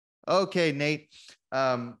Okay, Nate.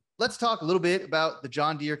 Let's talk a little bit about the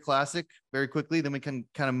John Deere Classic very quickly. Then we can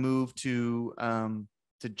kind of move to Jon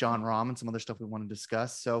Rahm and some other stuff we want to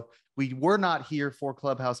discuss. So we were not here for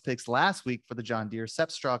Clubhouse Picks last week for the John Deere. Sepp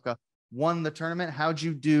Straka won the tournament. How'd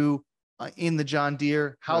you do in the John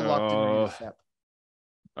Deere? How locked in were you to Sepp?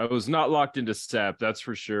 I was not locked into Sepp, that's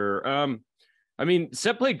for sure. I mean,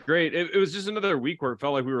 Sepp played great. It was just another week where it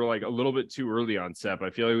felt like we were like a little bit too early on Sepp. I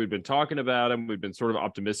feel like we'd been talking about him. We'd been sort of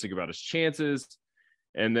optimistic about his chances.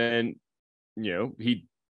 And then, he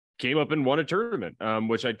came up and won a tournament,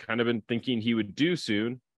 which I'd kind of been thinking he would do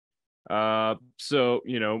soon. So,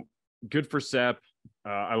 good for Sepp.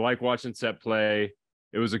 I like watching Sepp play.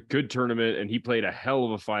 It was a good tournament, and he played a hell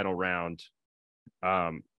of a final round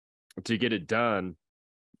to get it done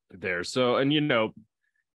there. So, and,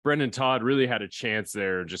 Brendan Todd really had a chance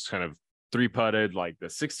there, just kind of three-putted like the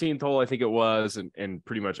 16th hole, I think it was, and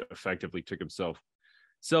pretty much effectively took himself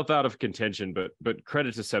out of contention, but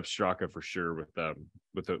credit to Sepp Straka for sure with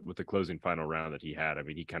the closing final round that he had. I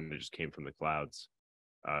mean, he kind of just came from the clouds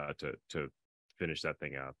to finish that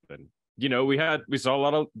thing up. And we saw a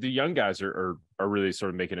lot of the young guys are really sort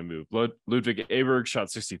of making a move. Ludwig Aberg shot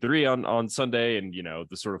 63 on Sunday, and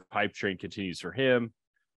the sort of hype train continues for him.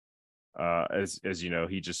 As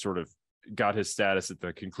he just sort of got his status at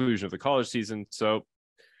the conclusion of the college season. So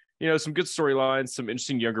some good storylines, some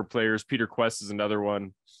interesting younger players. Peter Quest is another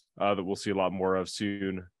one that we'll see a lot more of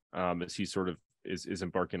soon as he sort of is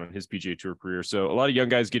embarking on his PGA Tour career. So a lot of young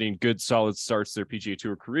guys getting good, solid starts to their PGA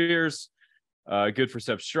Tour careers. Good for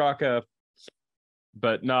Sepp Straka,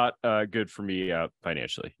 but not good for me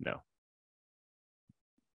financially. No.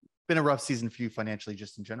 Been a rough season for you financially,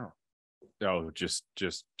 just in general. Oh, just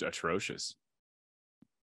atrocious.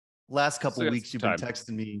 Last couple of weeks, you've been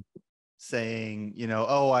texting me saying,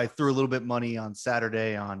 I threw a little bit money on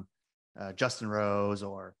Saturday on Justin Rose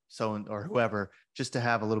or whoever, just to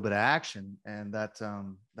have a little bit of action. And that's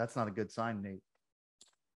not a good sign, Nate.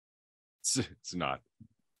 It's not.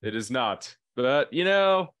 It is not. But,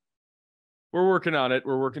 we're working on it.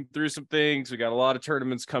 We're working through some things. We got a lot of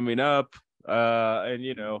tournaments coming up. And,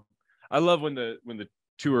 I love when the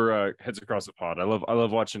tour heads across the pond. I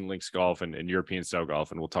love watching links golf and European style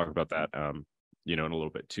golf. And we'll talk about that, in a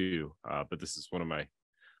little bit too. But this is one of my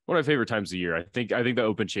favorite times of the year. I think the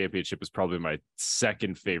Open Championship is probably my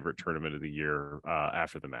second favorite tournament of the year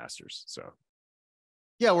after the Masters. So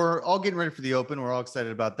yeah, we're all getting ready for the Open. We're all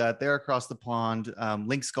excited about that. They're across the pond.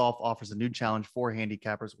 Links Golf offers a new challenge for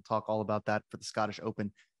handicappers. We'll talk all about that for the Scottish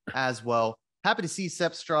Open as well. Happy to see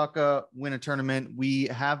Sepp Straka win a tournament. We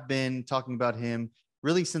have been talking about him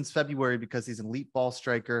really since February because he's an elite ball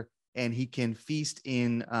striker and he can feast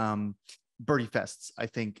in birdie fests, I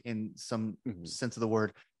think, in some sense of the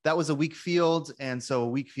word. That was a weak field. And so a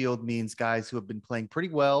weak field means guys who have been playing pretty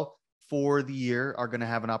well for the year are going to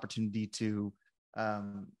have an opportunity to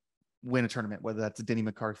win a tournament, whether that's a Denny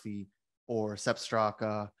McCarthy or Sepp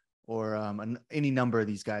Straka or any number of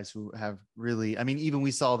these guys who have really, I mean, even we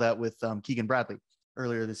saw that with Keegan Bradley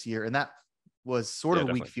earlier this year, and that was sort of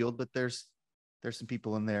a weak field, but there's some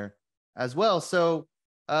people in there as well. So,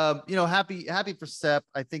 happy for Sepp.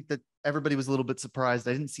 I think that everybody was a little bit surprised.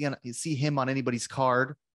 I didn't see him on anybody's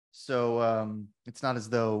card. So it's not as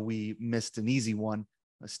though we missed an easy one.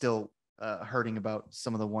 I'm still hurting about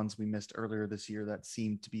some of the ones we missed earlier this year that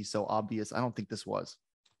seemed to be so obvious. I don't think this was.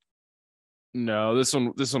 No, this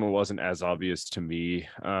one wasn't as obvious to me,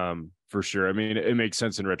 for sure. I mean, it makes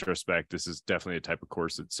sense in retrospect. This is definitely a type of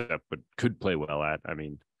course that Sepp could play well at. I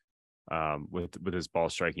mean, with his ball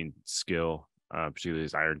striking skill, particularly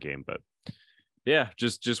his iron game, but yeah,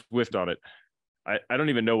 just whiffed on it. I don't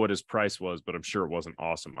even know what his price was, but I'm sure it wasn't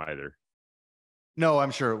awesome either. No,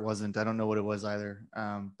 I'm sure it wasn't. I don't know what it was either.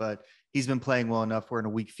 But he's been playing well enough. We're in a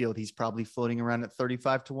weak field. He's probably floating around at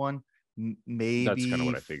 35-1, maybe that's kind of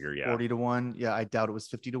what I figure. Yeah. 40-1. Yeah. I doubt it was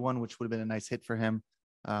 50-1, which would have been a nice hit for him,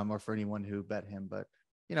 or for anyone who bet him, but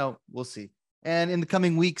we'll see. And in the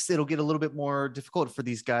coming weeks, it'll get a little bit more difficult for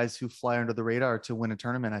these guys who fly under the radar to win a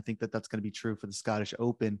tournament. I think that that's going to be true for the Scottish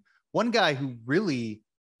Open. One guy who really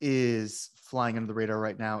is flying under the radar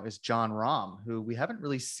right now is Jon Rahm, who we haven't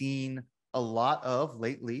really seen a lot of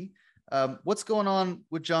lately. What's going on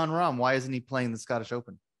with Jon Rahm? Why isn't he playing the Scottish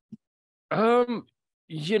Open?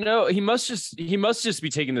 He must just be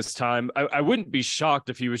taking this time. I wouldn't be shocked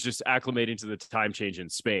if he was just acclimating to the time change in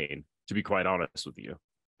Spain, to be quite honest with you.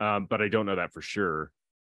 But I don't know that for sure.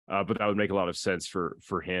 But that would make a lot of sense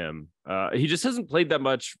for him. He just hasn't played that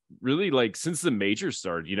much really, like, since the majors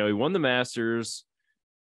started. He won the Masters,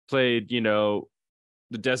 played,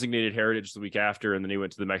 the designated heritage the week after, and then he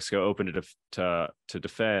went to the Mexico Open to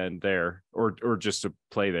defend there, or just to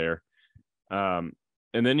play there. And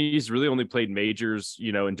then he's really only played majors,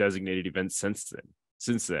 in designated events since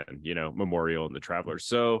then, Memorial and the Travelers.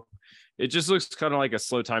 So it just looks kind of like a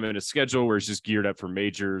slow time in his schedule where he's just geared up for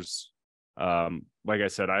majors. Like I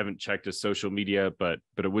said, I haven't checked his social media, but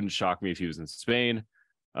it wouldn't shock me if he was in Spain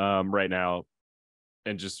right now,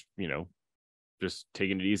 and just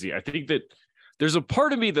taking it easy. I think that there's a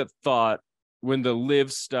part of me that thought when the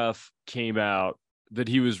live stuff came out that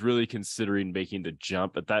he was really considering making the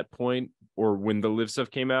jump at that point, or when the live stuff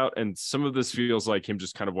came out. And some of this feels like him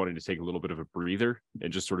just kind of wanting to take a little bit of a breather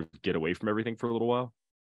and just sort of get away from everything for a little while.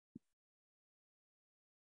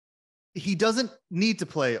 He doesn't need to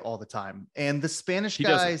play all the time. And the Spanish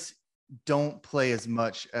guys don't play as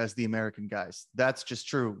much as the American guys. That's just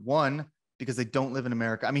true. One, because they don't live in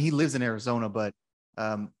America. I mean, he lives in Arizona, but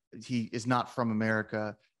he is not from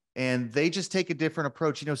America. And they just take a different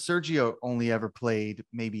approach. Sergio only ever played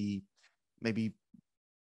maybe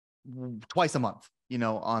twice a month,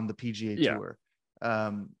 on the PGA Tour.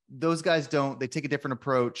 Those guys don't. They take a different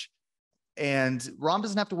approach. And Rahm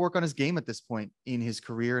doesn't have to work on his game at this point in his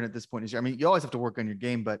career. And at this point in his year, I mean, you always have to work on your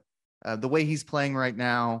game, but the way he's playing right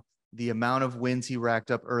now, the amount of wins he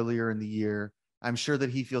racked up earlier in the year, I'm sure that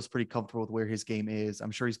he feels pretty comfortable with where his game is.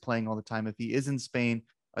 I'm sure he's playing all the time. If he is in Spain,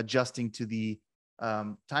 adjusting to the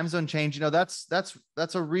time zone change,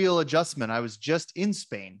 that's a real adjustment. I was just in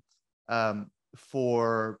Spain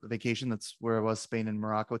for vacation. That's where I was, Spain and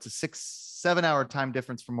Morocco. It's a 6-7 hour time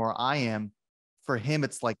difference from where I am. For him,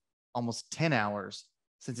 it's like almost 10 hours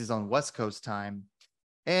since he's on West Coast time.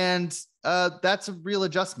 And that's a real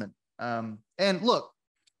adjustment. And look,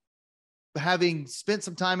 having spent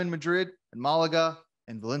some time in Madrid and Malaga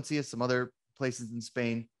and Valencia, some other places in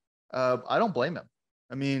Spain, I don't blame him.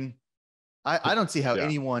 I mean, I don't see how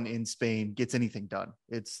anyone in Spain gets anything done.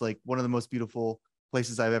 It's like one of the most beautiful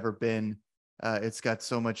places I've ever been. It's got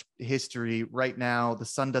so much history. Right now, the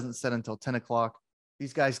sun doesn't set until 10 o'clock.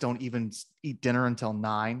 These guys don't even eat dinner until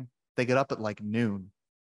 9. They get up at like noon.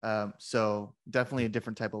 So definitely a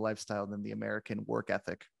different type of lifestyle than the American work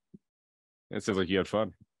ethic. It sounds like you had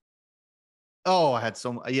fun. Oh, I had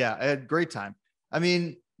I had a great time. I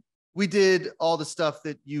mean, we did all the stuff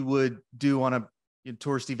that you would do on a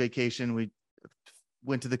touristy vacation. We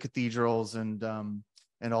went to the cathedrals and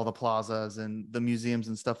all the plazas and the museums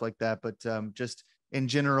and stuff like that. But just in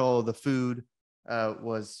general, the food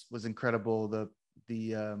was incredible.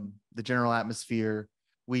 The general atmosphere.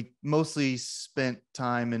 We mostly spent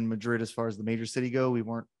time in Madrid as far as the major city go. We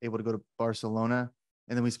weren't able to go to Barcelona.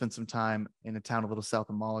 And then we spent some time in a town a little south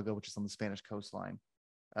of Malaga, which is on the Spanish coastline.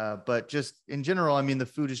 But just in general, I mean, the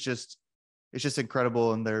food is it's just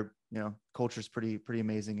incredible. And their, culture is pretty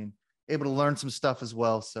amazing, and able to learn some stuff as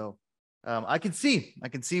well. So I can see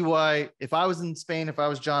why, if I was in Spain, if I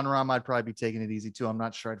was Jon Rahm, I'd probably be taking it easy too. I'm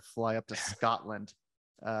not sure I'd fly up to Scotland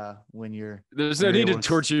there's no need to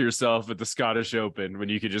torture yourself at the Scottish Open when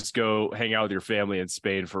you could just go hang out with your family in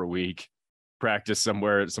Spain for a week, practice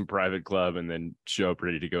somewhere at some private club, and then show up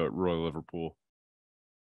ready to go at Royal Liverpool.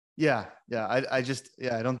 I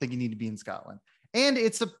don't think you need to be in Scotland. And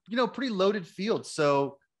it's a pretty loaded field.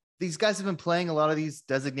 So these guys have been playing a lot of these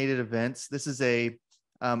designated events. This is an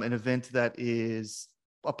event that is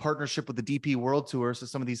a partnership with the DP World Tour. So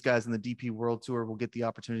some of these guys in the DP World Tour will get the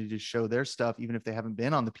opportunity to show their stuff, even if they haven't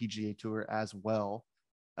been on the PGA Tour as well.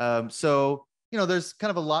 So there's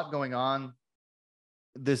kind of a lot going on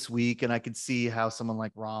this week, and I could see how someone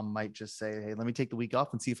like Rahm might just say, hey, let me take the week off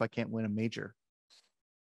and see if I can't win a major.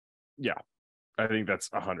 Yeah, I think that's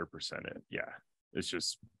 100% it. Yeah, it's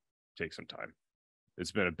just take some time.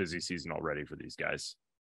 It's been a busy season already for these guys.